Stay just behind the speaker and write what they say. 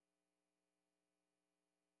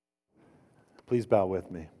Please bow with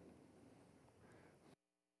me.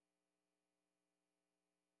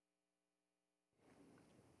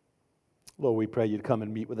 Lord, we pray you'd come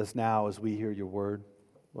and meet with us now as we hear your word.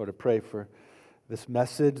 Lord, I pray for this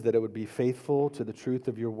message, that it would be faithful to the truth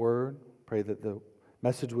of your word. Pray that the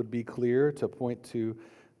message would be clear to point to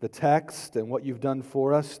the text and what you've done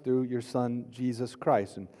for us through your Son, Jesus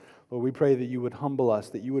Christ. And Lord, we pray that you would humble us,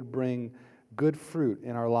 that you would bring good fruit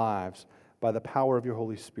in our lives by the power of your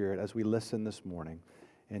Holy Spirit as we listen this morning.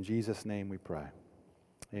 In Jesus' name we pray.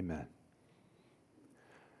 Amen.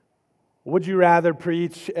 Would you rather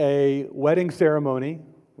preach a wedding ceremony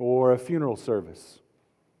or a funeral service?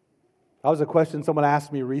 That was a question someone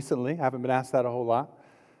asked me recently. I haven't been asked that a whole lot.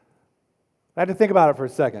 I had to think about it for a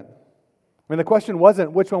second. I mean, the question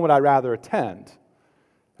wasn't, which one would I rather attend?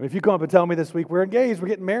 I mean, if you come up and tell me this week, we're engaged, we're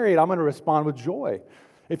getting married, I'm going to respond with joy.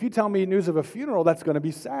 If you tell me news of a funeral, that's going to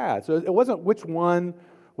be sad. So it wasn't which one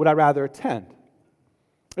would I rather attend.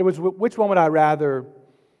 It was which one would I rather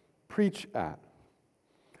preach at.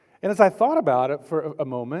 And as I thought about it for a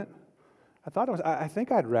moment, I think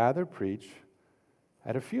I'd rather preach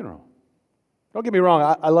at a funeral. Don't get me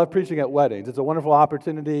wrong, I love preaching at weddings. It's a wonderful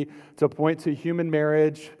opportunity to point to human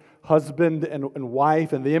marriage, husband and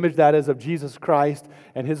wife, and the image that is of Jesus Christ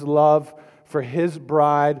and his love for his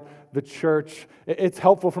bride, the church. It's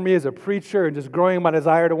helpful for me as a preacher and just growing my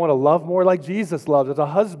desire to want to love more like Jesus loves as a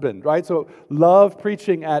husband, right? So love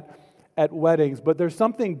preaching at weddings, but there's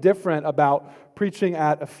something different about preaching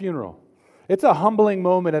at a funeral. It's a humbling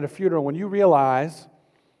moment at a funeral when you realize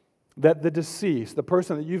that the deceased, the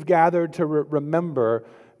person that you've gathered to remember,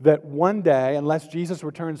 that one day, unless Jesus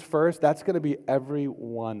returns first, that's going to be every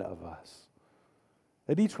one of us.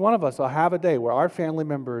 That each one of us will have a day where our family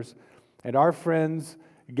members and our friends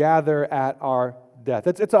gather at our death.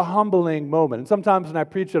 It's a humbling moment. And sometimes when I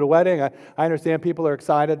preach at a wedding, I understand people are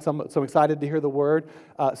excited, some excited to hear the word.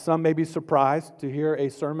 Some may be surprised to hear a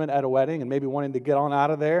sermon at a wedding and maybe wanting to get on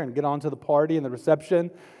out of there and get on to the party and the reception.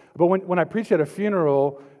 But when I preach at a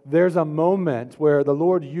funeral, there's a moment where the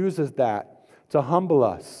Lord uses that to humble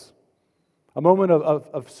us. A moment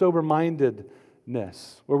of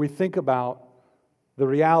sober-mindedness where we think about the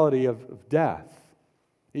reality of death.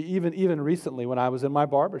 Even recently when I was in my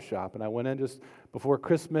barber shop and I went in just before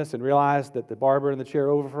Christmas and realized that the barber in the chair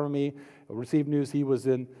over from me received news he was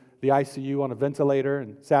in the ICU on a ventilator,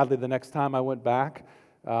 and sadly the next time I went back,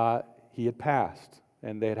 he had passed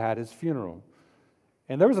and they had had his funeral.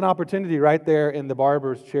 And there was an opportunity right there in the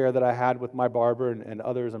barber's chair that I had with my barber and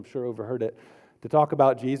others, I'm sure, overheard it, to talk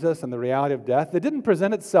about Jesus and the reality of death that didn't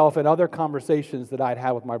present itself in other conversations that I'd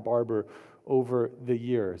had with my barber over the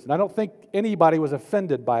years. And I don't think anybody was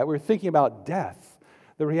offended by it. We were thinking about death,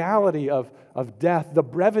 the reality of death, the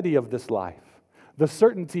brevity of this life, the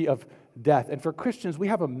certainty of death. And for Christians, we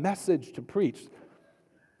have a message to preach.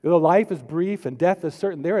 Though life is brief and death is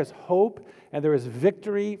certain, there is hope and there is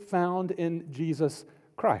victory found in Jesus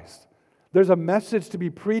Christ. There's a message to be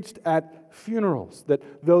preached at funerals, that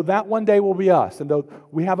though that one day will be us, and though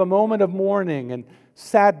we have a moment of mourning and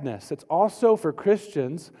sadness, it's also for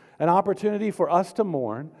Christians an opportunity for us to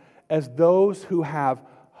mourn as those who have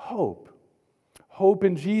hope. Hope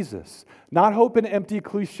in Jesus, not hope in empty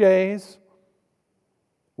cliches.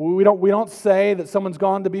 We don't say that someone's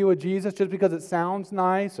gone to be with Jesus just because it sounds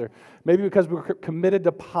nice, or maybe because we're committed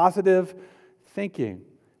to positive thinking.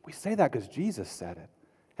 We say that because Jesus said it,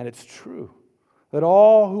 and it's true. That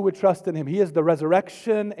all who would trust in him, he is the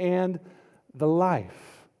resurrection and the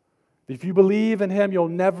life. If you believe in him, you'll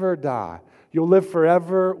never die. You'll live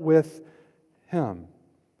forever with him.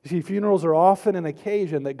 You see, funerals are often an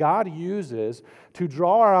occasion that God uses to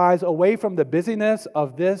draw our eyes away from the busyness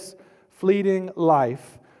of this fleeting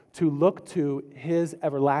life to look to his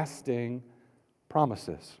everlasting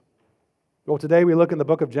promises. Well, today we look in the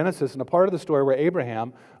book of Genesis in a part of the story where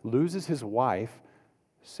Abraham loses his wife,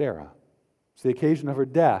 Sarah. It's the occasion of her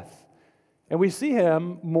death. And we see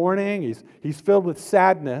him mourning, he's filled with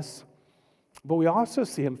sadness, but we also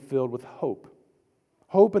see him filled with hope.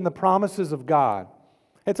 Hope in the promises of God.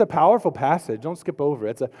 It's a powerful passage, don't skip over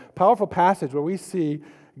it. It's a powerful passage where we see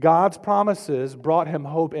God's promises brought him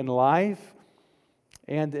hope in life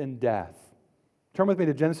and in death. Turn with me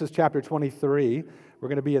to Genesis chapter 23. We're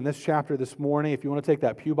going to be in this chapter this morning. If you want to take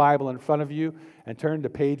that pew Bible in front of you and turn to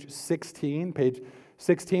page 16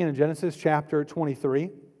 in Genesis chapter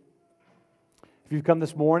 23. If you've come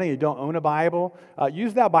this morning and you don't own a Bible,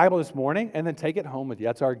 use that Bible this morning and then take it home with you.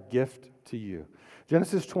 That's our gift to you.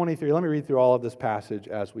 Genesis 23, let me read through all of this passage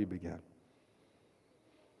as we begin.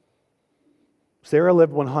 Sarah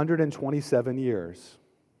lived 127 years.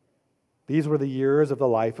 These were the years of the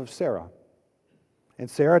life of Sarah. And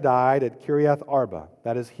Sarah died at Kiriath Arba,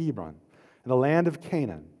 that is Hebron, in the land of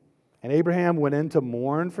Canaan. And Abraham went in to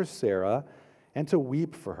mourn for Sarah and to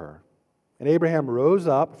weep for her. And Abraham rose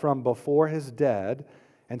up from before his dead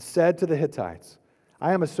and said to the Hittites,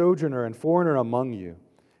 I am a sojourner and foreigner among you.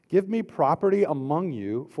 Give me property among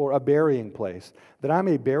you for a burying place, that I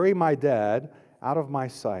may bury my dead out of my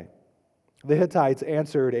sight. The Hittites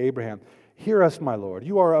answered Abraham, Hear us, my lord.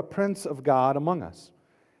 You are a prince of God among us.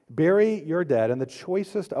 Bury your dead in the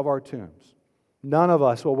choicest of our tombs. None of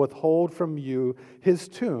us will withhold from you his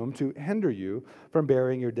tomb to hinder you from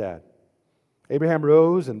burying your dead. Abraham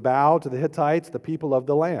rose and bowed to the Hittites, the people of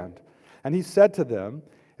the land. And he said to them,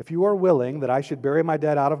 If you are willing that I should bury my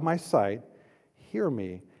dead out of my sight, hear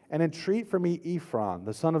me and entreat for me Ephron,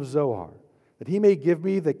 the son of Zohar, that he may give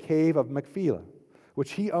me the cave of Machpelah,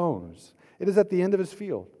 which he owns. It is at the end of his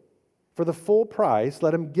field. For the full price,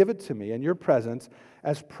 let him give it to me in your presence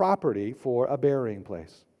as property for a burying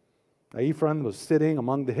place. Now Ephron was sitting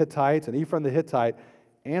among the Hittites, and Ephron the Hittite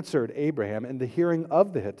answered Abraham in the hearing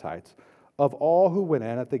of the Hittites, of all who went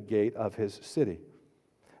in at the gate of his city.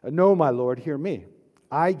 No, my lord, hear me.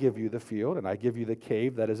 I give you the field, and I give you the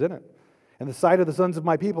cave that is in it. In the sight of the sons of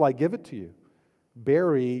my people, I give it to you.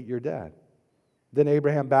 Bury your dead. Then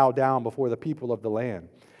Abraham bowed down before the people of the land,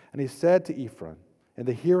 and he said to Ephron, in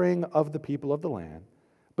the hearing of the people of the land,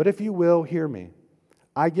 But if you will hear me,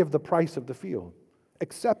 I give the price of the field.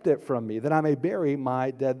 Accept it from me, that I may bury my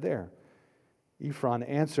dead there. Ephron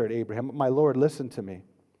answered Abraham, My lord, listen to me.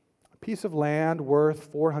 A piece of land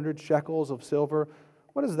worth 400 shekels of silver,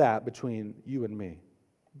 what is that between you and me?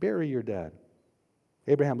 Bury your dead.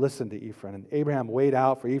 Abraham listened to Ephron, and Abraham weighed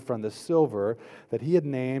out for Ephron the silver that he had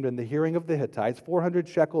named in the hearing of the Hittites, 400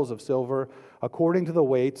 shekels of silver, according to the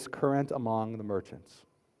weights current among the merchants.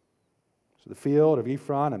 So the field of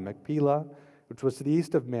Ephron and Machpelah, which was to the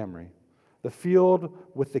east of Mamre, the field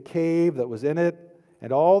with the cave that was in it,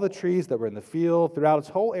 and all the trees that were in the field throughout its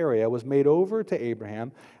whole area was made over to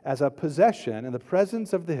Abraham as a possession in the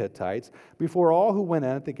presence of the Hittites before all who went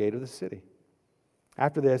in at the gate of the city.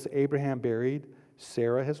 After this, Abraham buried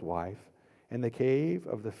Sarah his wife in the cave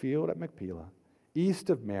of the field at Machpelah, east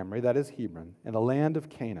of Mamre, that is Hebron, in the land of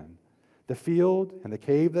Canaan. The field and the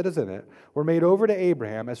cave that is in it were made over to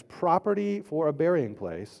Abraham as property for a burying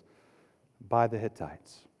place by the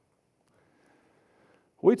Hittites.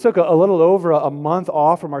 We took a little over a month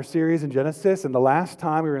off from our series in Genesis, and the last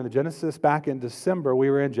time we were in the Genesis back in December,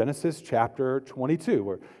 we were in Genesis chapter 22,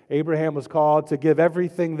 where Abraham was called to give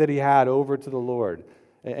everything that he had over to the Lord,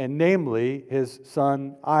 and namely his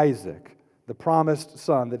son Isaac, the promised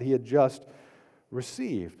son that he had just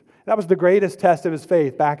received. That was the greatest test of his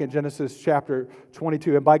faith back in Genesis chapter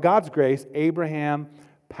 22, and by God's grace, Abraham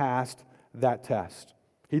passed that test.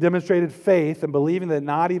 He demonstrated faith in believing that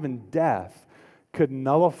not even death could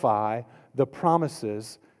nullify the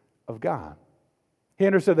promises of God. He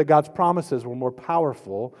understood that God's promises were more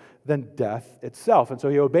powerful than death itself. And so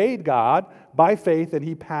he obeyed God by faith, and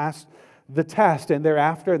he passed the test. And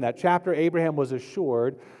thereafter, in that chapter, Abraham was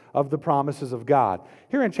assured of the promises of God.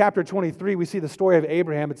 Here in chapter 23, we see the story of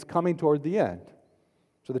Abraham. It's coming toward the end.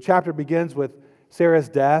 So the chapter begins with Sarah's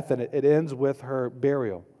death, and it ends with her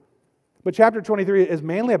burial. But chapter 23 is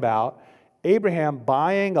mainly about Abraham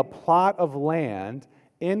buying a plot of land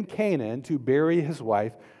in Canaan to bury his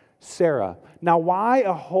wife, Sarah. Now, why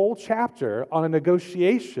a whole chapter on a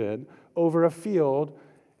negotiation over a field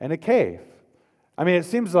and a cave? I mean, it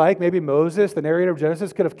seems like maybe Moses, the narrator of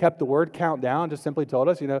Genesis, could have kept the word count down, just simply told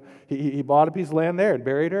us, he bought a piece of land there and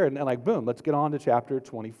buried her, and like, boom, let's get on to chapter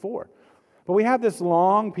 24. But we have this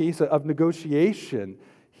long piece of negotiation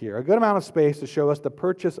here, a good amount of space to show us the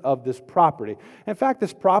purchase of this property. In fact,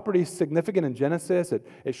 this property is significant in Genesis.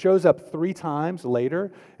 It shows up 3 times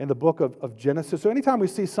later in the book of Genesis. So anytime we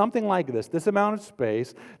see something like this amount of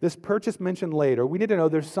space, this purchase mentioned later, we need to know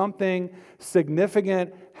there's something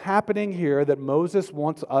significant happening here that Moses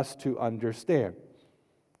wants us to understand.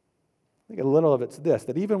 I think a little of it's this,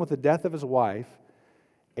 that even with the death of his wife,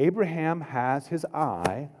 Abraham has his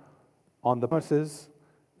eye on the promises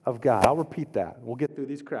of God. I'll repeat that. We'll get through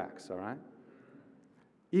these cracks, all right?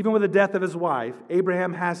 Even with the death of his wife,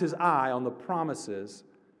 Abraham has his eye on the promises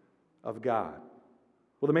of God.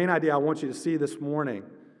 Well, the main idea I want you to see this morning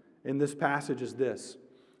in this passage is this.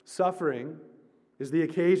 Suffering is the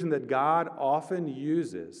occasion that God often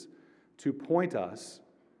uses to point us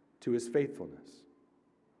to his faithfulness.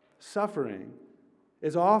 Suffering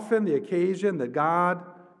is often the occasion that God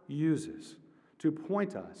uses to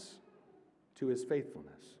point us to his faithfulness.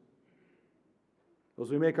 As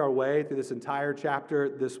we make our way through this entire chapter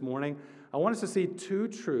this morning, I want us to see 2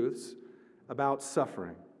 truths about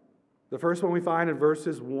suffering. The first one we find in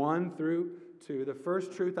verses 1 through 2. The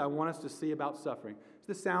first truth I want us to see about suffering. Is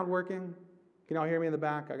this sound working? Can y'all hear me in the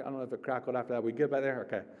back? I don't know if it crackled after that. We good back there?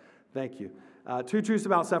 Okay. Thank you. Two truths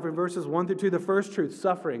about suffering. Verses 1 through 2. The first truth,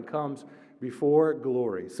 suffering comes before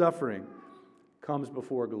glory. Suffering comes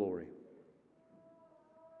before glory.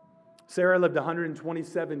 Sarah lived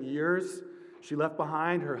 127 years. She left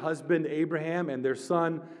behind her husband Abraham and their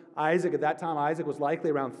son Isaac. At that time, Isaac was likely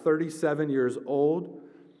around 37 years old.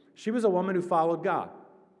 She was a woman who followed God.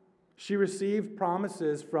 She received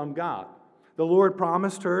promises from God. The Lord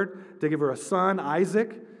promised her to give her a son,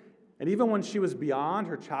 Isaac, and even when she was beyond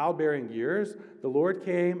her childbearing years, the Lord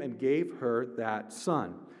came and gave her that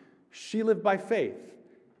son. She lived by faith.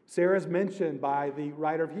 Sarah is mentioned by the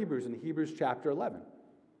writer of Hebrews in Hebrews chapter 11.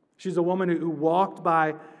 She's a woman who walked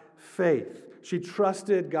by faith. She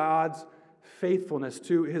trusted God's faithfulness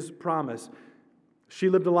to his promise. She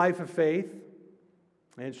lived a life of faith,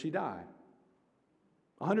 and she died.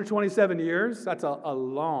 127 years, that's a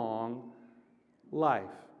long life.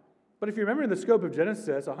 But if you remember in the scope of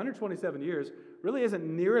Genesis, 127 years really isn't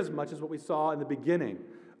near as much as what we saw in the beginning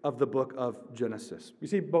of the book of Genesis. You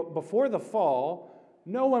see, before the fall,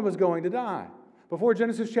 no one was going to die. Before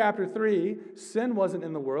Genesis chapter 3, sin wasn't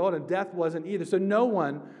in the world and death wasn't either, so no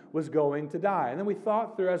one was going to die. And then we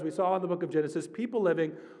thought through, as we saw in the book of Genesis, people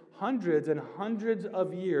living hundreds and hundreds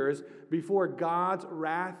of years before God's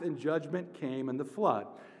wrath and judgment came in the flood.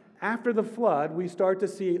 After the flood, we start to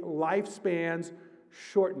see lifespans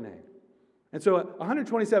shortening. And so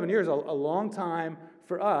 127 years, a long time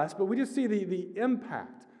for us, but we just see the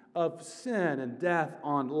impact of sin and death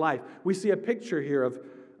on life. We see a picture here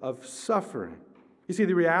of suffering. You see,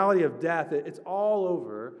 the reality of death, it's all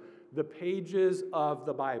over the pages of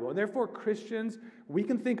the Bible. And therefore, Christians, we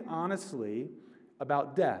can think honestly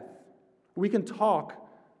about death. We can talk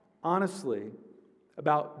honestly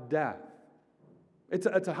about death. It's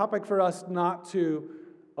a topic for us not to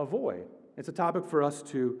avoid. It's a topic for us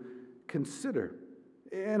to consider.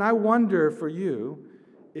 And I wonder for you,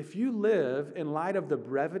 if you live in light of the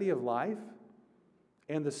brevity of life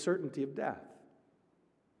and the certainty of death.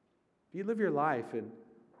 If you live your life in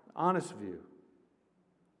honest view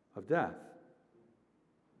of death.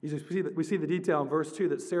 We see the detail in verse 2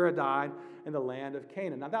 that Sarah died in the land of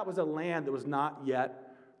Canaan. Now that was a land that was not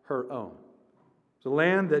yet her own. It was a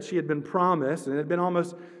land that she had been promised, and it had been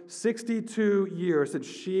almost 62 years since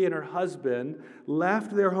she and her husband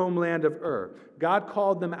left their homeland of Ur. God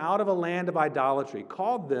called them out of a land of idolatry,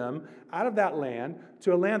 called them out of that land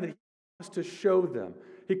to a land that he promised to show them.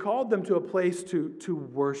 He called them to a place to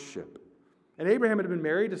worship. And Abraham had been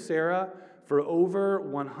married to Sarah for over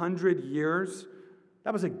 100 years.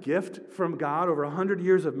 That was a gift from God, over 100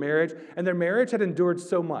 years of marriage. And their marriage had endured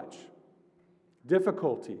so much.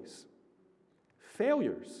 Difficulties,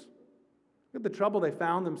 failures. Look at the trouble they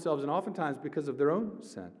found themselves in, oftentimes because of their own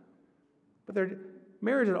sin. But their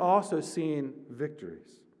marriage had also seen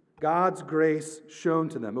victories. God's grace shown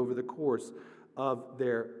to them over the course of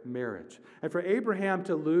their marriage. And for Abraham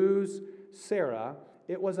to lose Sarah,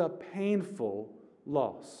 it was a painful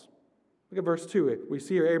loss. Look at verse 2. We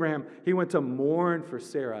see here Abraham, he went to mourn for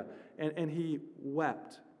Sarah, and he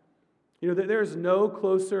wept. You know, there's no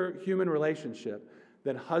closer human relationship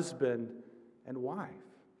than husband and wife.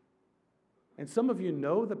 And some of you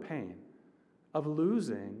know the pain of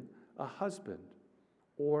losing a husband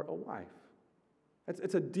or a wife.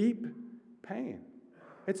 It's a deep pain.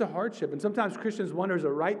 It's a hardship. And sometimes Christians wonder, is it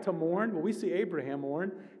right to mourn? Well, we see Abraham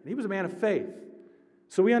mourn, and he was a man of faith.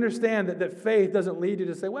 So we understand that faith doesn't lead you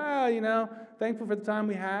to say, well, thankful for the time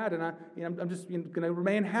we had, and I'm just going to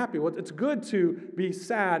remain happy. Well, it's good to be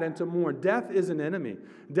sad and to mourn. Death is an enemy.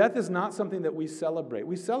 Death is not something that we celebrate.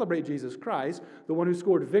 We celebrate Jesus Christ, the one who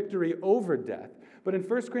scored victory over death. But in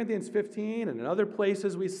 1 Corinthians 15 and in other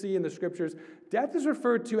places we see in the Scriptures, death is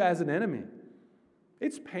referred to as an enemy.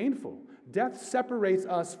 It's painful. Death separates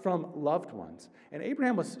us from loved ones. And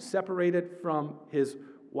Abraham was separated from his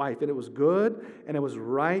wife, and it was good and it was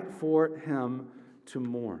right for him to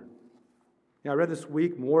mourn. I read this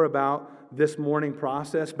week more about this mourning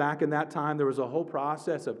process. Back in that time, there was a whole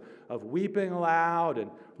process of weeping aloud and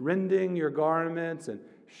rending your garments and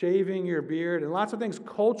shaving your beard and lots of things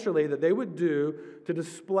culturally that they would do to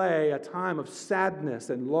display a time of sadness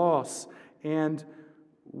and loss and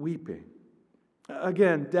weeping.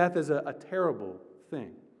 Again, death is a terrible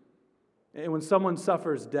thing. And when someone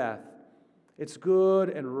suffers death, it's good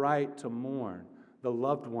and right to mourn the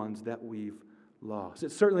loved ones that we've lost.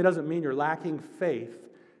 It certainly doesn't mean you're lacking faith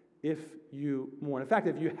if you mourn. In fact,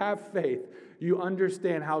 if you have faith, you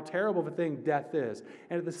understand how terrible of a thing death is.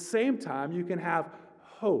 And at the same time, you can have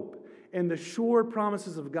hope in the sure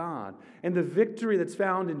promises of God and the victory that's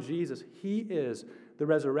found in Jesus. He is the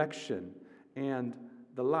resurrection and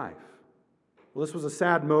the life. Well, this was a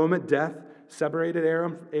sad moment. Death separated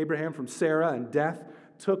Abraham from Sarah, and death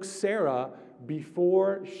took Sarah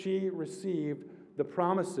before she received the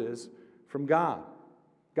promises from God.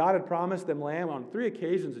 God had promised them land on 3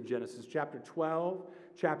 occasions in Genesis, chapter 12,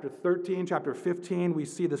 chapter 13, chapter 15. We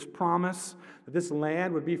see this promise that this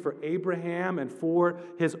land would be for Abraham and for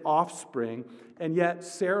his offspring, and yet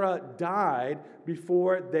Sarah died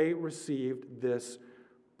before they received this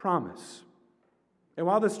promise. And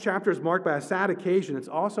while this chapter is marked by a sad occasion, it's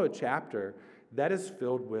also a chapter that is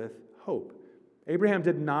filled with hope. Abraham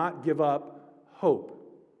did not give up hope.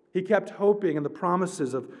 He kept hoping in the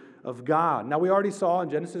promises of God. Now, we already saw in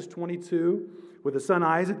Genesis 22 with the son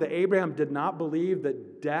Isaac that Abraham did not believe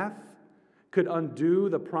that death could undo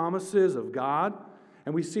the promises of God.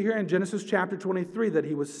 And we see here in Genesis chapter 23 that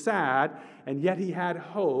he was sad, and yet he had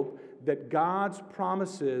hope that God's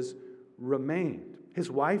promises remained. His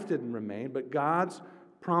wife didn't remain, but God's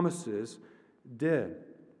promises did.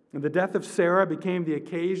 And the death of Sarah became the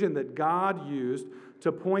occasion that God used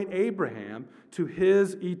to point Abraham to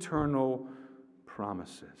his eternal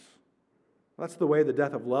promises. That's the way the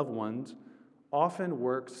death of loved ones often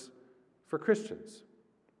works for Christians.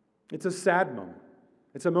 It's a sad moment.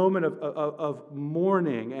 It's a moment of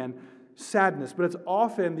mourning and sadness, but it's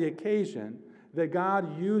often the occasion that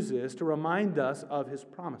God uses to remind us of his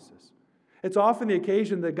promises. It's often the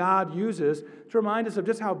occasion that God uses to remind us of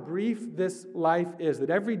just how brief this life is, that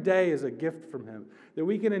every day is a gift from him, that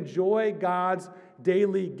we can enjoy God's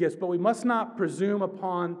daily gifts, but we must not presume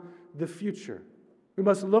upon the future. We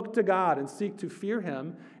must look to God and seek to fear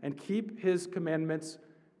him and keep his commandments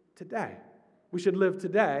today. We should live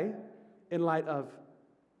today in light of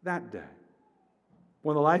that day.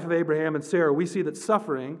 Well, in the life of Abraham and Sarah, we see that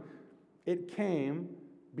suffering, it came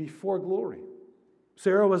before glory.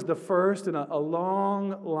 Sarah was the first in a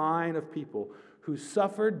long line of people who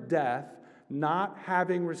suffered death not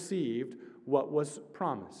having received what was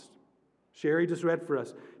promised. Sherry just read for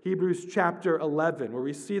us Hebrews chapter 11, where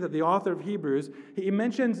we see that the author of Hebrews, he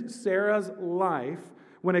mentions Sarah's life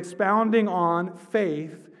when expounding on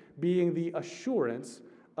faith being the assurance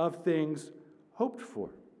of things hoped for.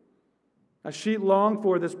 Now, she longed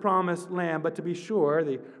for this promised land, but to be sure,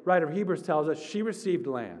 the writer of Hebrews tells us she received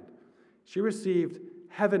land. She received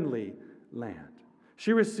heavenly land.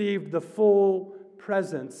 She received the full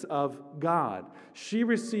presence of God. She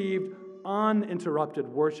received uninterrupted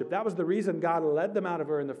worship. That was the reason God led them out of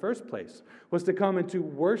her in the first place, was to come and to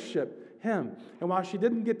worship him. And while she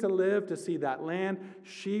didn't get to live to see that land,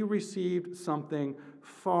 she received something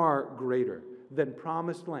far greater than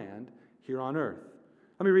promised land here on earth.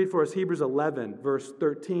 Let me read for us Hebrews 11, verse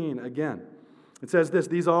 13 again. It says this,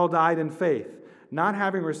 "These all died in faith, not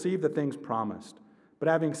having received the things promised, but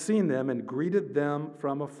having seen them and greeted them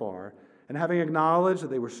from afar, and having acknowledged that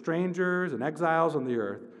they were strangers and exiles on the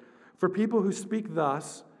earth. For people who speak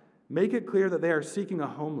thus make it clear that they are seeking a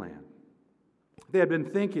homeland. If they had been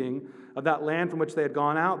thinking of that land from which they had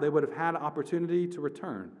gone out, they would have had an opportunity to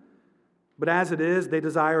return. But as it is, they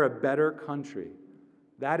desire a better country,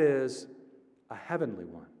 that is, a heavenly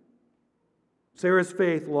one." Sarah's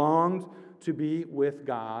faith longed to be with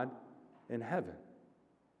God in heaven.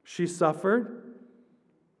 She suffered,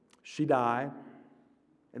 she died,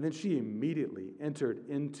 and then she immediately entered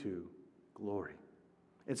into glory.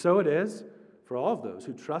 And so it is for all of those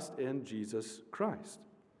who trust in Jesus Christ.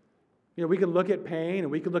 You know, we can look at pain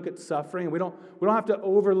and we can look at suffering, and we don't have to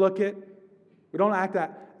overlook it. We don't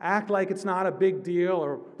act like it's not a big deal,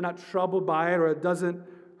 or we're not troubled by it, or it doesn't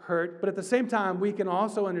hurt. But at the same time, we can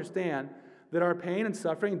also understand that our pain and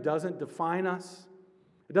suffering doesn't define us.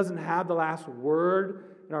 It doesn't have the last word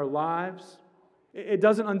in our lives. It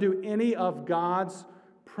doesn't undo any of God's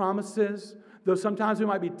promises, though sometimes we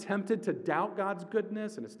might be tempted to doubt God's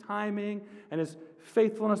goodness and his timing and his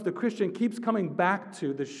faithfulness. The Christian keeps coming back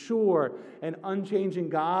to the sure and unchanging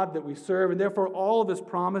God that we serve, and therefore all of his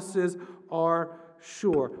promises are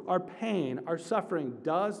sure. Our pain, our suffering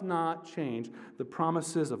does not change the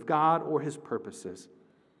promises of God or his purposes.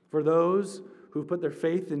 For those who've put their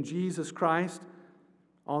faith in Jesus Christ,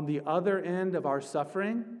 on the other end of our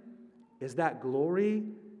suffering is that glory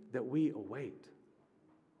that we await.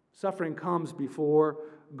 Suffering comes before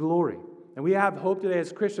glory. And we have hope today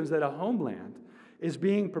as Christians that a homeland is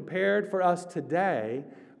being prepared for us today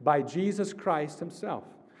by Jesus Christ himself.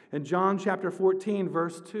 In John chapter 14,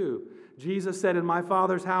 verse 2, Jesus said, "In my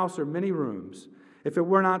Father's house are many rooms. If it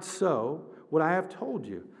were not so, would I have told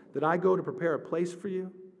you that I go to prepare a place for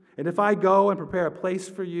you? And if I go and prepare a place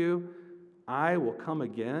for you, I will come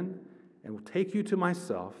again and will take you to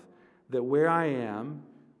myself, that where I am,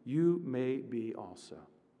 you may be also.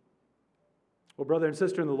 Well, brother and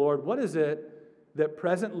sister in the Lord, what is it that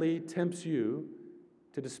presently tempts you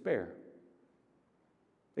to despair?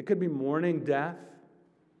 It could be mourning death.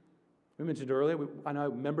 We mentioned earlier, I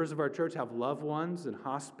know members of our church have loved ones in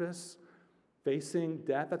hospice facing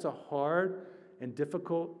death. That's a hard and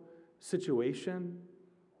difficult situation.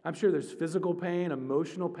 I'm sure there's physical pain,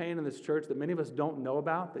 emotional pain in this church that many of us don't know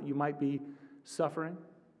about, that you might be suffering.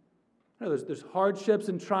 You know, there's hardships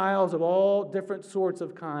and trials of all different sorts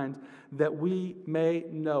of kinds that we may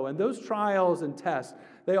know. And those trials and tests,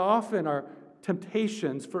 they often are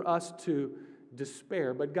temptations for us to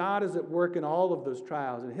despair. But God is at work in all of those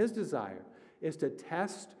trials, and His desire is to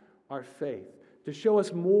test our faith, to show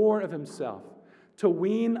us more of Himself, to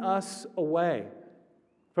wean us away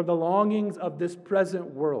from the longings of this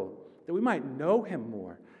present world, that we might know Him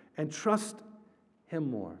more and trust Him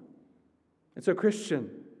more. And so, Christian,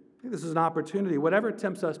 I think this is an opportunity, whatever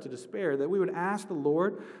tempts us to despair, that we would ask the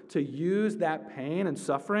Lord to use that pain and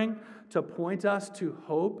suffering to point us to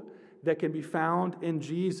hope that can be found in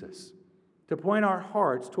Jesus, to point our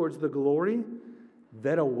hearts towards the glory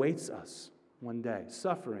that awaits us one day.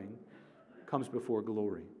 Suffering comes before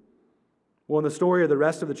glory. Well, in the story of the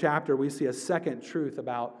rest of the chapter, we see a second truth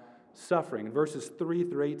about suffering. In verses 3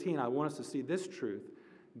 through 18, I want us to see this truth.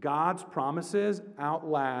 God's promises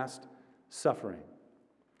outlast suffering.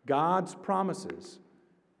 God's promises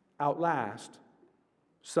outlast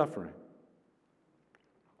suffering.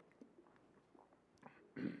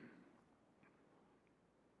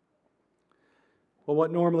 Well,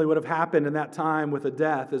 what normally would have happened in that time with a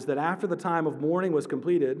death is that after the time of mourning was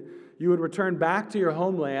completed, you would return back to your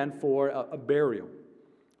homeland for a burial.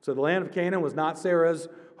 So the land of Canaan was not Sarah's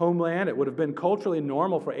homeland. It would have been culturally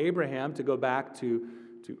normal for Abraham to go back to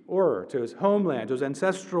Ur, to his homeland, to his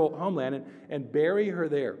ancestral homeland, and bury her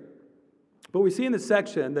there. But we see in this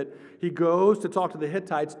section that he goes to talk to the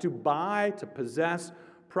Hittites to possess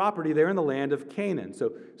property there in the land of Canaan.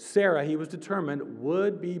 So Sarah, he was determined,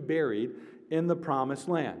 would be buried in the promised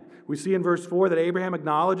land. We see in verse 4 that Abraham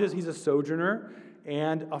acknowledges he's a sojourner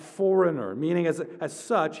and a foreigner, meaning as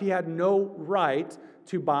such, he had no right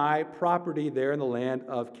to buy property there in the land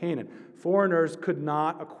of Canaan. Foreigners could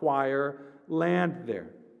not acquire land there.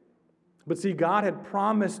 But see, God had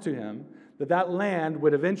promised to him that land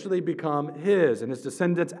would eventually become his and his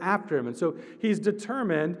descendants after him. And so he's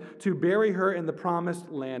determined to bury her in the promised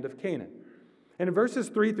land of Canaan. And in verses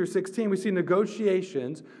 3 through 16, we see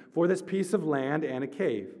negotiations for this piece of land and a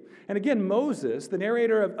cave. And again, Moses, the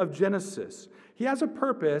narrator of Genesis, he has a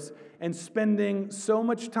purpose in spending so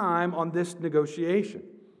much time on this negotiation.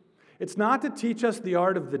 It's not to teach us the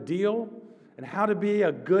art of the deal and how to be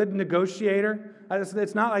a good negotiator.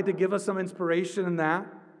 It's not like to give us some inspiration in that.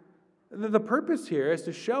 The purpose here is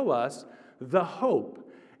to show us the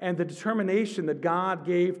hope and the determination that God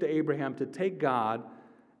gave to Abraham to take God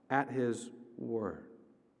at His word.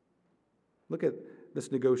 Look at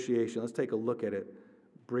this negotiation. Let's take a look at it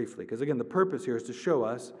briefly. Because again, the purpose here is to show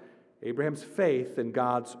us Abraham's faith in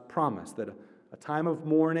God's promise that a time of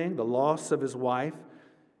mourning, the loss of his wife,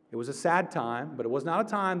 it was a sad time, but it was not a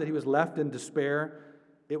time that he was left in despair.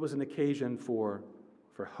 It was an occasion for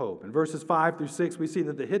hope. In verses 5 through 6, we see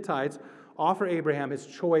that the Hittites offer Abraham his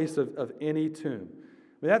choice of any tomb.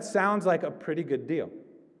 I mean, that sounds like a pretty good deal.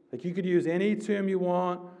 Like you could use any tomb you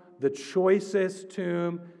want, the choicest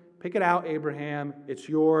tomb. Pick it out, Abraham. It's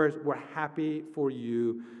yours. We're happy for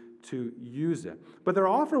you to use it. But their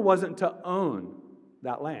offer wasn't to own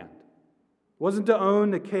that land. It wasn't to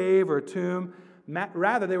own a cave or a tomb.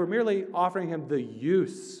 Rather, they were merely offering him the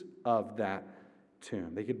use of that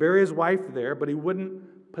tomb. They could bury his wife there, but he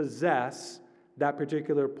wouldn't possess that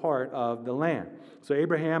particular part of the land. So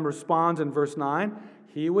Abraham responds in verse 9,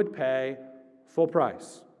 he would pay full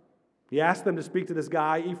price. He asked them to speak to this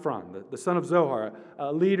guy, Ephron, the son of Zohar,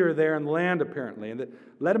 a leader there in the land apparently, and that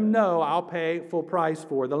let him know I'll pay full price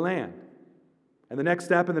for the land. And the next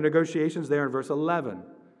step in the negotiations there in verse 11,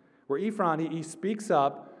 where Ephron, he speaks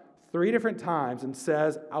up 3 different times and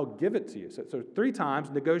says, I'll give it to you. So 3 times,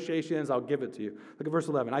 negotiations, I'll give it to you. Look at verse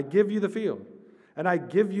 11. I give you the field, and I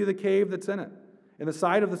give you the cave that's in it. In the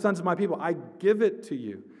sight of the sons of my people, I give it to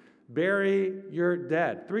you. Bury your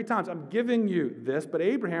dead. 3 times, I'm giving you this. But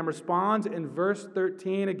Abraham responds in verse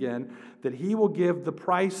 13 again that he will give the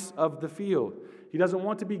price of the field. He doesn't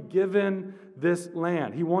want to be given this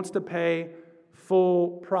land. He wants to pay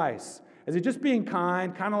full price. Is he just being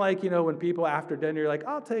kind? Kind of like, when people after dinner, you're like,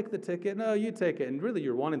 I'll take the ticket. No, you take it. And really,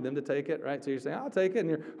 you're wanting them to take it, right? So you're saying, I'll take it. And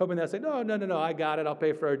you're hoping they'll say, no, I got it. I'll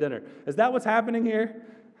pay for our dinner. Is that what's happening here?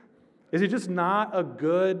 Is he just not a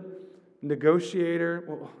good negotiator?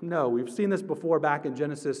 Well, no, we've seen this before back in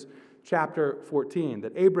Genesis chapter 14,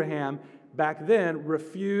 that Abraham back then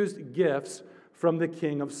refused gifts from the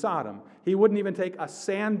king of Sodom. He wouldn't even take a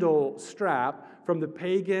sandal strap from the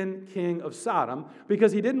pagan king of Sodom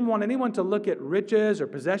because he didn't want anyone to look at riches or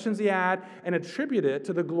possessions he had and attribute it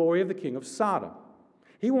to the glory of the king of Sodom.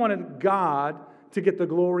 He wanted God to get the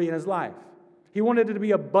glory in his life. He wanted it to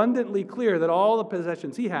be abundantly clear that all the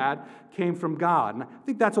possessions he had came from God. And I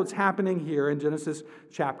think that's what's happening here in Genesis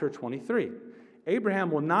chapter 23. Abraham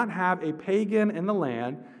will not have a pagan in the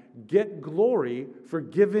land get glory for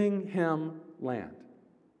giving him land.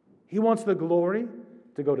 He wants the glory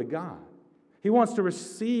to go to God. He wants to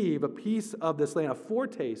receive a piece of this land, a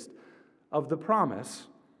foretaste of the promise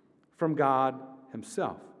from God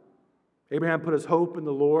himself. Abraham put his hope in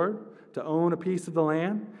the Lord to own a piece of the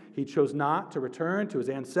land. He chose not to return to his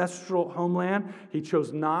ancestral homeland. He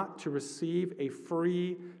chose not to receive a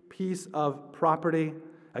free piece of property.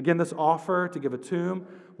 Again, this offer to give a tomb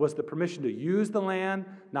was the permission to use the land,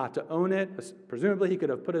 not to own it. Presumably, he could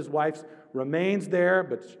have put his wife's remains there,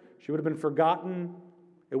 but she would have been forgotten.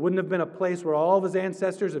 It wouldn't have been a place where all of his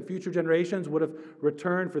ancestors and future generations would have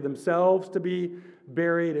returned for themselves to be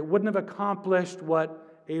buried. It wouldn't have accomplished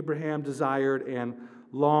what Abraham desired and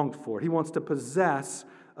longed for. He wants to possess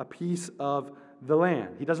a piece of the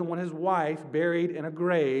land. He doesn't want his wife buried in a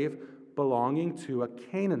grave belonging to a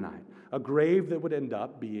Canaanite, a grave that would end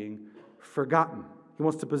up being forgotten. He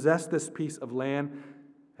wants to possess this piece of land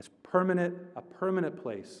as a permanent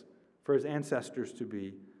place for his ancestors to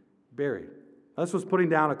be buried. Now, this was putting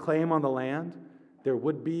down a claim on the land. There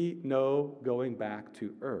would be no going back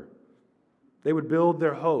to Ur. They would build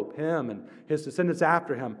their hope, him and his descendants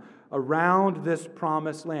after him, around this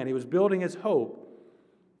promised land. He was building his hope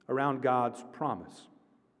around God's promise.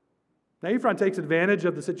 Now, Ephron takes advantage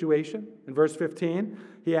of the situation. In verse 15,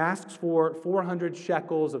 he asks for 400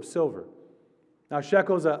 shekels of silver. Now,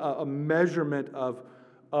 shekel is a measurement of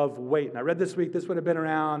weight. And I read this week, this would have been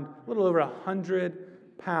around a little over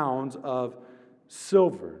 100 pounds of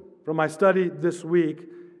silver. From my study this week,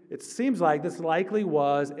 it seems like this likely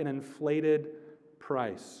was an inflated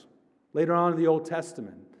price. Later on in the Old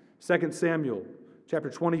Testament, 2 Samuel chapter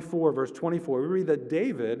 24, verse 24, we read that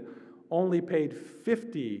David only paid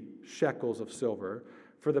 50 shekels of silver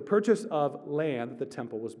for the purchase of land that the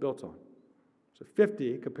temple was built on. So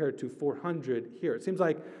 50 compared to 400 here. It seems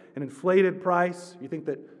like an inflated price. You think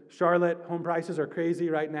that Charlotte home prices are crazy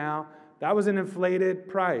right now. That was an inflated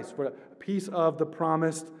price for a piece of the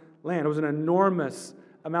promised land. It was an enormous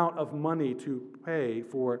amount of money to pay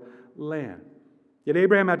for land. Yet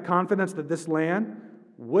Abraham had confidence that this land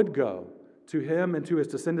would go to him and to his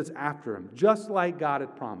descendants after him, just like God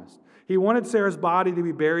had promised. He wanted Sarah's body to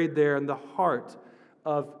be buried there in the heart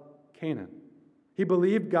of Canaan. He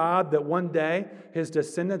believed God that one day his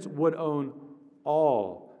descendants would own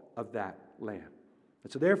all of that land.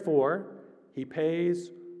 And so therefore, he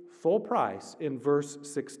pays full price in verse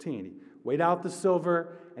 16. He weighed out the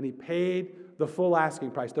silver and he paid the full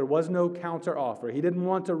asking price. There was no counter offer. He didn't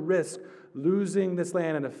want to risk losing this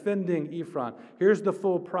land and offending Ephron. Here's the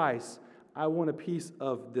full price. I want a piece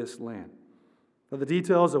of this land. Now, the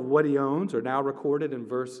details of what he owns are now recorded in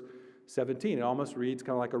verse 17. It almost reads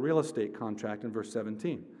kind of like a real estate contract in verse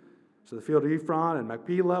 17. So the field of Ephron and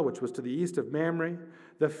Machpelah, which was to the east of Mamre,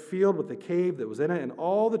 the field with the cave that was in it, and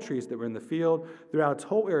all the trees that were in the field throughout its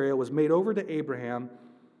whole area was made over to Abraham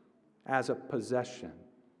as a possession.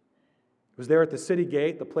 It was there at the city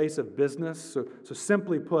gate, the place of business. So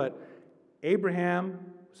simply put, Abraham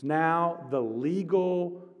was now the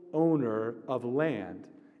legal owner of land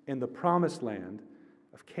in the promised land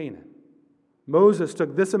of Canaan. Moses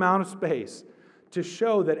took this amount of space to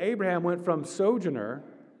show that Abraham went from sojourner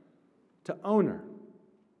to owner.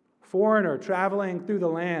 Foreigner traveling through the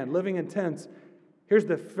land, living in tents. Here's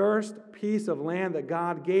the first piece of land that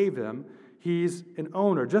God gave him. He's an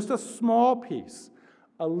owner. Just a small piece,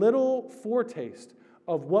 a little foretaste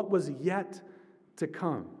of what was yet to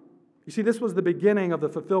come. You see, this was the beginning of the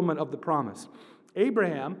fulfillment of the promise.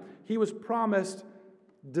 Abraham, he was promised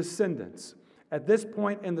descendants. At this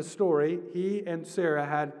point in the story, he and Sarah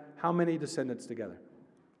had how many descendants together?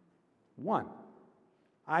 One,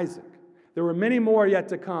 Isaac. There were many more yet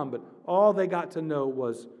to come, but all they got to know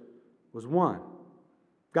was one.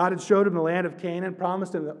 God had showed him the land of Canaan,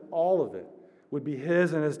 promised him that all of it would be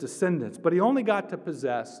his and his descendants, but he only got to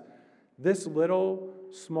possess this little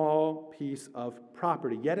small piece of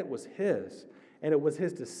property, yet it was his, and it was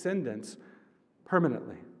his descendants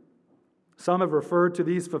permanently. Some have referred to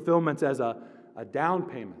these fulfillments as a down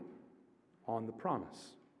payment on the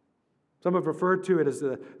promise. Some have referred to it as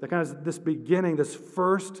the kind of this beginning, this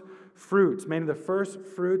first fruits, meaning the first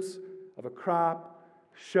fruits of a crop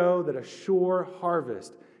show that a sure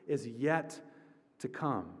harvest is yet to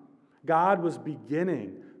come. God was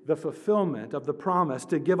beginning the fulfillment of the promise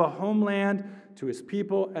to give a homeland to his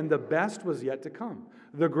people, and the best was yet to come.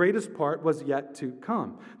 The greatest part was yet to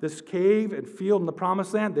come. This cave and field in the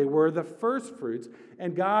promised land, they were the first fruits,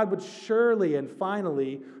 and God would surely and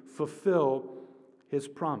finally fulfill his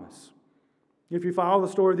promise. If you follow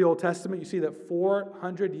the story of the Old Testament, you see that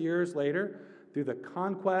 400 years later, through the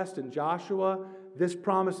conquest in Joshua, this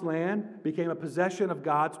promised land became a possession of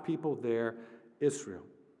God's people there, Israel.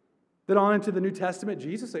 Then on into the New Testament,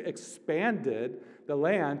 Jesus expanded the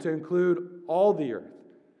land to include all the earth.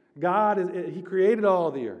 He created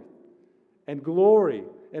all the earth, and glory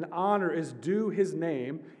and honor is due his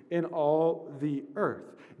name in all the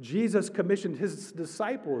earth. Jesus commissioned his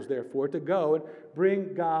disciples, therefore, to go and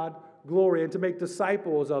bring God glory and to make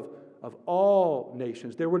disciples of all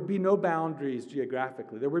nations. There would be no boundaries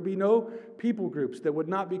geographically. There would be no people groups that would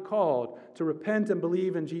not be called to repent and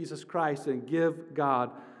believe in Jesus Christ and give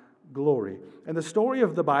God glory. And the story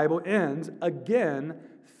of the Bible ends again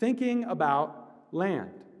thinking about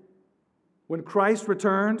land. When Christ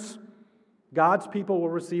returns, God's people will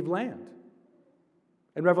receive land.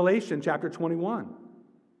 In Revelation chapter 21,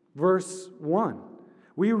 verse 1,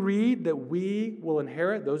 we read that we will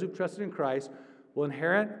inherit, those who've trusted in Christ, will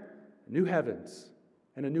inherit new heavens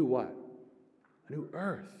and a new what? A new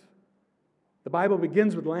earth. The Bible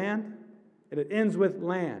begins with land, and it ends with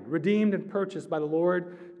land, redeemed and purchased by the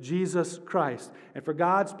Lord Jesus Christ. And for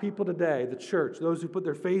God's people today, the church, those who put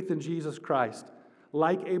their faith in Jesus Christ,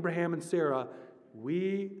 like Abraham and Sarah,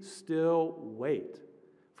 we still wait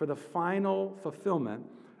for the final fulfillment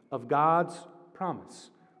of God's promise.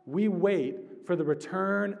 We wait for the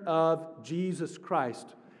return of Jesus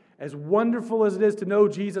Christ. As wonderful as it is to know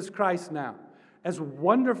Jesus Christ now, as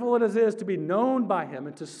wonderful as it is to be known by him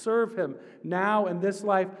and to serve him now in this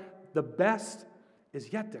life, the best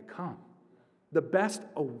is yet to come. The best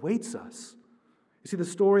awaits us. You see the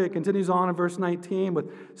story, it continues on in verse 19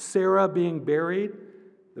 with Sarah being buried.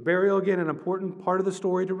 The burial, again, an important part of the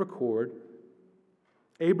story to record.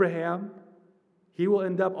 Abraham, he will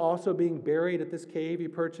end up also being buried at this cave he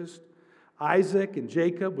purchased. Isaac and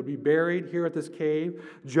Jacob would be buried here at this cave.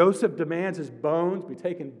 Joseph demands his bones be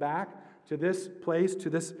taken back to this place, to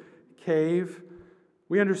this cave.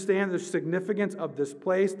 We understand the significance of this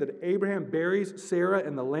place, that Abraham buries Sarah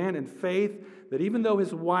in the land in faith, that even though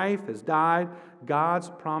his wife has died, God's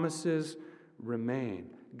promises remain.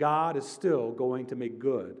 God is still going to make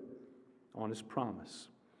good on his promise.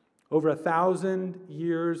 Over 1,000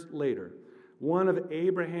 years later, one of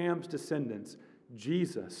Abraham's descendants,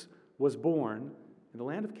 Jesus, was born in the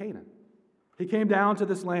land of Canaan. He came down to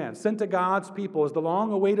this land, sent to God's people as the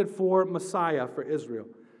long-awaited for Messiah for Israel.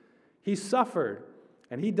 He suffered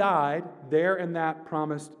and he died there in that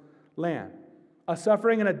promised land. A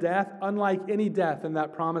suffering and a death unlike any death in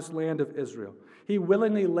that promised land of Israel. He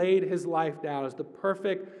willingly laid his life down as the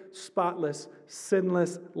perfect, spotless,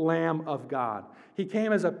 sinless Lamb of God. He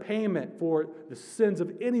came as a payment for the sins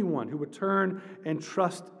of anyone who would turn and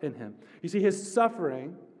trust in him. You see, his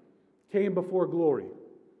suffering came before glory.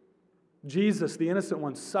 Jesus, the innocent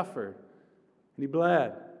one, suffered, and he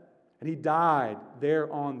bled, and he died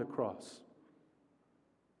there on the cross.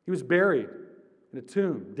 He was buried in a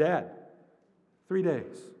tomb, dead, 3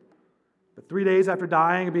 days. But 3 days after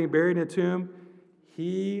dying and being buried in a tomb,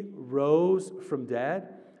 he rose from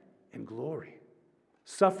dead in glory.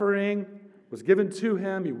 Suffering was given to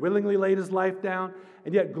him. He willingly laid his life down,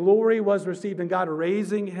 and yet glory was received in God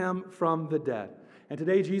raising him from the dead. And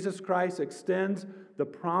today Jesus Christ extends the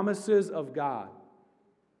promises of God.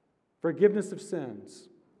 Forgiveness of sins,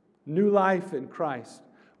 new life in Christ,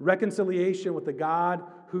 reconciliation with the God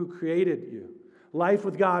who created you, life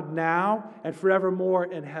with God now and forevermore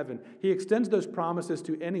in heaven. He extends those promises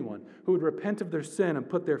to anyone who would repent of their sin and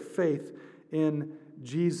put their faith in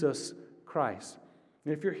Jesus Christ.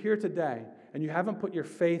 And if you're here today and you haven't put your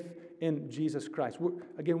faith in Jesus Christ,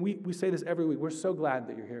 we say this every week. We're so glad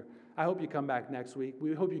that you're here. I hope you come back next week.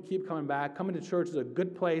 We hope you keep coming back. Coming to church is a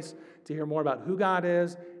good place to hear more about who God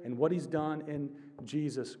is and what he's done in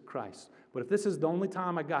Jesus Christ. But if this is the only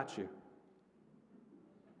time I got you,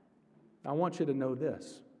 I want you to know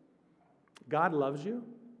this. God loves you.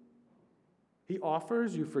 He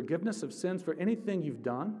offers you forgiveness of sins for anything you've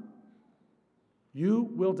done. You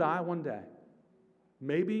will die one day,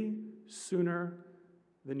 maybe sooner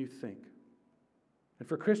than you think. And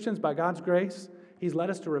for Christians, by God's grace, he's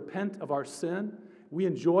led us to repent of our sin. We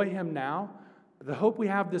enjoy him now. The hope we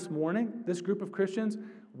have this morning, this group of Christians,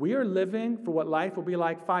 We are living for what life will be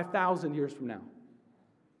like 5,000 years from now.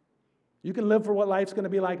 You can live for what life's going to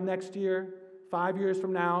be like next year, 5 years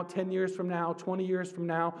from now, 10 years from now, 20 years from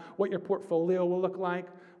now, what your portfolio will look like,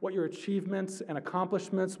 what your achievements and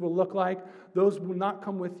accomplishments will look like. Those will not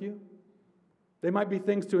come with you. They might be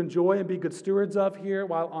things to enjoy and be good stewards of here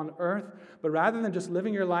while on earth, but rather than just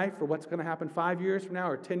living your life for what's going to happen 5 years from now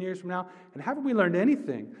or 10 years from now, and haven't we learned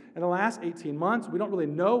anything in the last 18 months? We don't really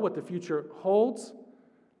know what the future holds.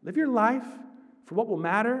 Live your life for what will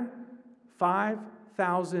matter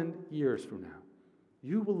 5,000 years from now.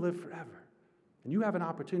 You will live forever. And you have an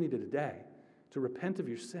opportunity today to repent of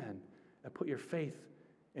your sin and put your faith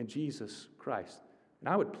in Jesus Christ. And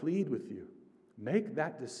I would plead with you, make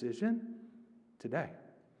that decision today.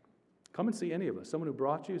 Come and see any of us. Someone who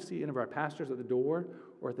brought you, see any of our pastors at the door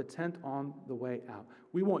or at the tent on the way out.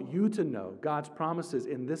 We want you to know God's promises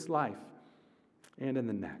in this life and in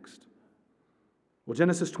the next. Well,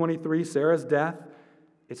 Genesis 23, Sarah's death,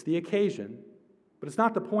 it's the occasion, but it's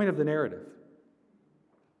not the point of the narrative.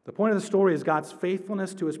 The point of the story is God's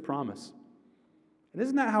faithfulness to his promise. And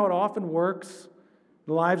isn't that how it often works in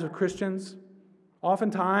the lives of Christians?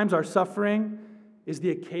 Oftentimes our suffering is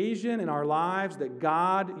the occasion in our lives that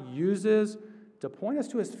God uses to point us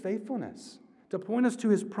to his faithfulness, to point us to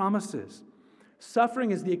his promises.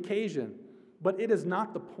 Suffering is the occasion, but it is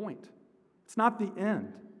not the point. It's not the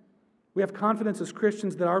end. We have confidence as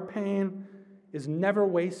Christians that our pain is never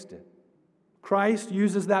wasted. Christ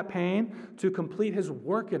uses that pain to complete his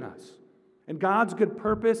work in us. And God's good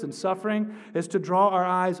purpose in suffering is to draw our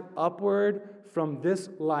eyes upward from this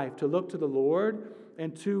life, to look to the Lord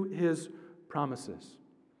and to his promises.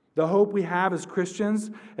 The hope we have as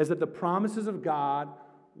Christians is that the promises of God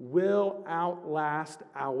will outlast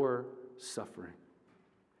our suffering.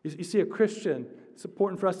 You see, a Christian, it's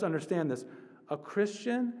important for us to understand this, a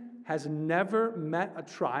Christian has never met a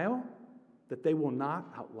trial that they will not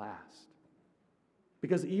outlast.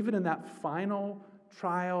 Because even in that final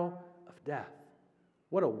trial of death,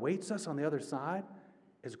 what awaits us on the other side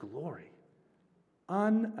is glory.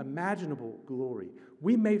 Unimaginable glory.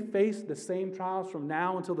 We may face the same trials from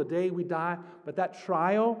now until the day we die, but that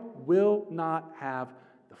trial will not have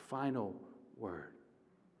the final word.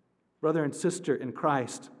 Brother and sister in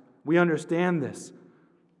Christ, we understand this,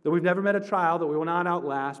 that we've never met a trial that we will not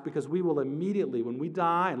outlast, because we will immediately, when we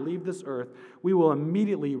die and leave this earth, we will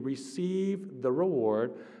immediately receive the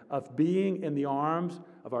reward of being in the arms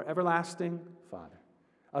of our everlasting Father,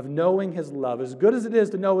 of knowing his love. As good as it is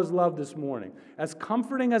to know his love this morning, as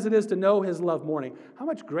comforting as it is to know his love morning, how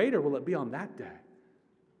much greater will it be on that day?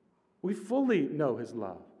 We fully know his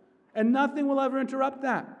love, and nothing will ever interrupt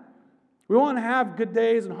that. We won't have good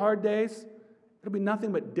days and hard days. It'll be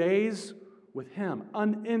nothing but days with him,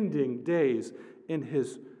 unending days in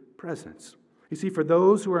his presence. You see, for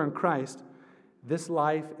those who are in Christ, this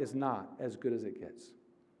life is not as good as it gets.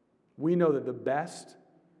 We know that the best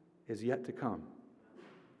is yet to come.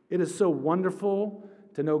 It is so wonderful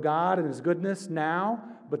to know God and his goodness now,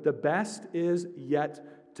 but the best is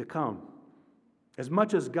yet to come. As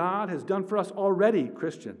much as God has done for us already,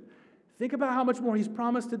 Christian, think about how much more he's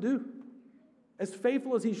promised to do. As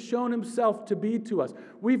faithful as he's shown himself to be to us,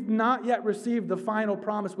 we've not yet received the final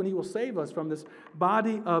promise when he will save us from this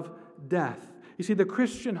body of death. You see, the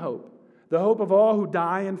Christian hope, the hope of all who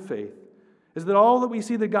die in faith, is that all that we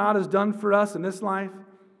see that God has done for us in this life,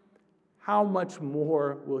 how much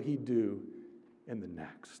more will he do in the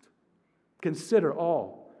next? Consider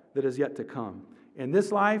all that is yet to come. In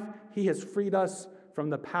this life, he has freed us from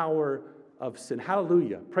the power of sin.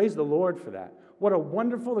 Hallelujah. Praise the Lord for that. What a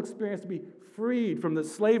wonderful experience to be freed from the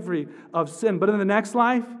slavery of sin. But in the next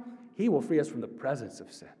life, he will free us from the presence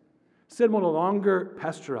of sin. Sin will no longer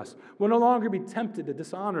pester us. We'll no longer be tempted to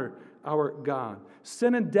dishonor our God.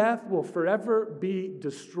 Sin and death will forever be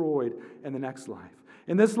destroyed in the next life.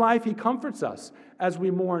 In this life, he comforts us as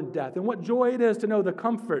we mourn death. And what joy it is to know the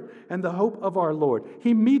comfort and the hope of our Lord.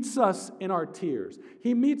 He meets us in our tears.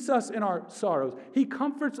 He meets us in our sorrows. He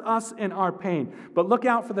comforts us in our pain. But look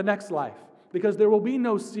out for the next life, because there will be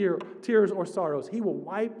no tears or sorrows. He will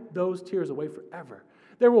wipe those tears away forever.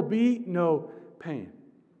 There will be no pain.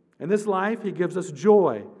 In this life, he gives us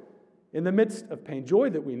joy in the midst of pain, joy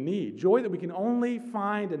that we need, joy that we can only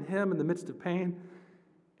find in him in the midst of pain.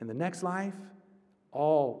 In the next life,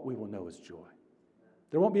 all we will know is joy.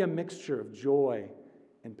 There won't be a mixture of joy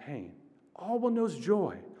and pain. All we'll know is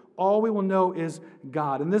joy. All we will know is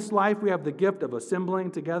God. In this life, we have the gift of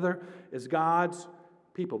assembling together as God's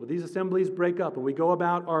people. But these assemblies break up, and we go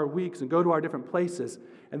about our weeks and go to our different places.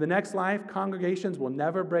 In the next life, congregations will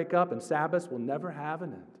never break up, and Sabbaths will never have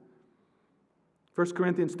an end. 1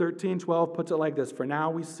 Corinthians 13:12 puts it like this: "For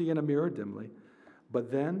now we see in a mirror dimly,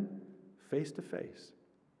 but then face to face.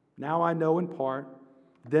 Now I know in part,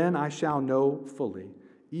 then I shall know fully,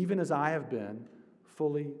 even as I have been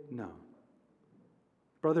fully known."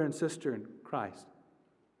 Brother and sister in Christ,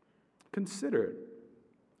 consider it.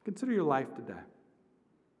 Consider your life today.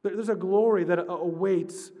 There's a glory that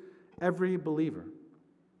awaits every believer.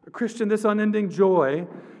 Christian, this unending joy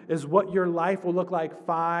is what your life will look like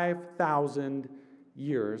 5,000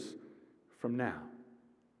 years from now.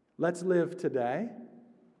 Let's live today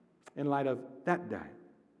in light of that day.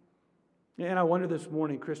 And I wonder this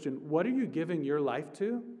morning, Christian, what are you giving your life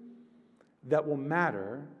to that will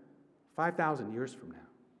matter 5,000 years from now?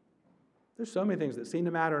 There's so many things that seem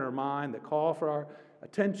to matter in our mind, that call for our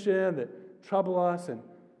attention, that trouble us and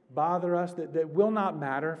bother us, that will not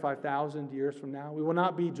matter 5,000 years from now. We will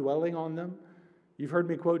not be dwelling on them. You've heard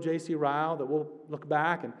me quote J.C. Ryle, that we'll look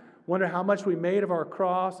back and wonder how much we made of our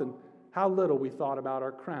cross and how little we thought about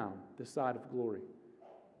our crown this side of glory.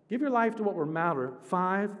 Give your life to what will matter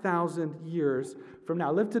 5,000 years from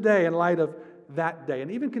now. Live today in light of that day,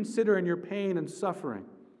 and even consider in your pain and suffering.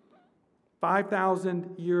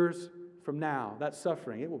 5,000 years from now, that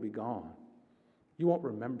suffering, it will be gone. You won't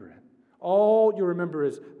remember it. All you remember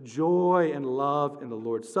is joy and love in the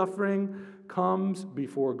Lord. Suffering comes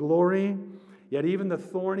before glory, yet even the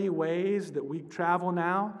thorny ways that we travel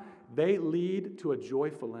now, they lead to a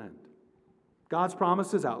joyful end. God's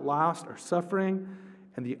promises outlast our suffering,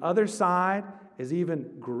 and the other side is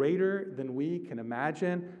even greater than we can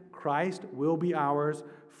imagine. Christ will be ours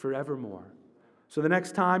forevermore. So the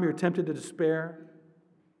next time you're tempted to despair,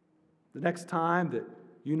 the next time that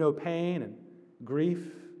you know pain and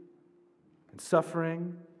grief and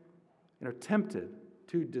suffering and are tempted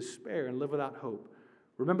to despair and live without hope,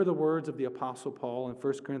 remember the words of the Apostle Paul in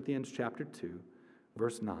 1 Corinthians chapter 2,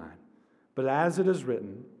 verse 9. "But as it is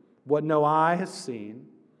written, what no eye has seen,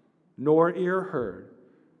 nor ear heard,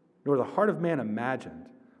 nor the heart of man imagined,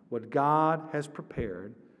 what God has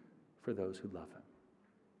prepared for those who love him."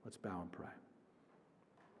 Let's bow and pray.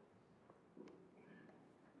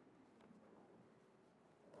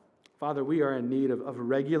 Father, we are in need of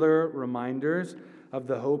regular reminders of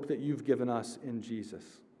the hope that you've given us in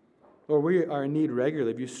Jesus. Lord, we are in need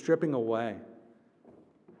regularly of you stripping away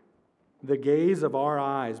the gaze of our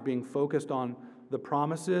eyes being focused on the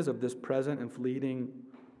promises of this present and fleeting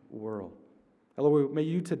world. Lord, may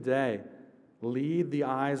you today lead the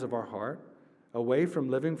eyes of our heart away from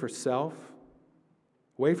living for self,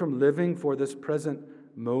 away from living for this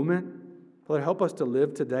present moment. Lord, help us to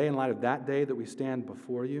live today in light of that day that we stand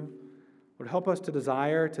before you. Lord, help us to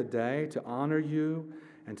desire today to honor you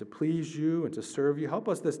and to please you and to serve you. Help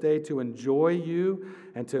us this day to enjoy you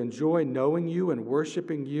and to enjoy knowing you and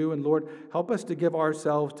worshiping you. And Lord, help us to give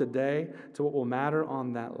ourselves today to what will matter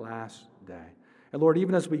on that last day. And Lord,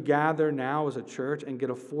 even as we gather now as a church and get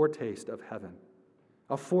a foretaste of heaven,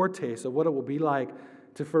 a foretaste of what it will be like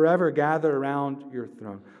to forever gather around your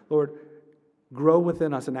throne, Lord, grow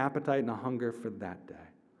within us an appetite and a hunger for that day.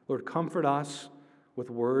 Lord, comfort us with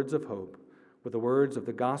words of hope, with the words of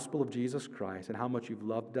the gospel of Jesus Christ and how much you've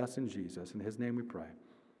loved us in Jesus. In his name we pray.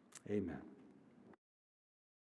 Amen.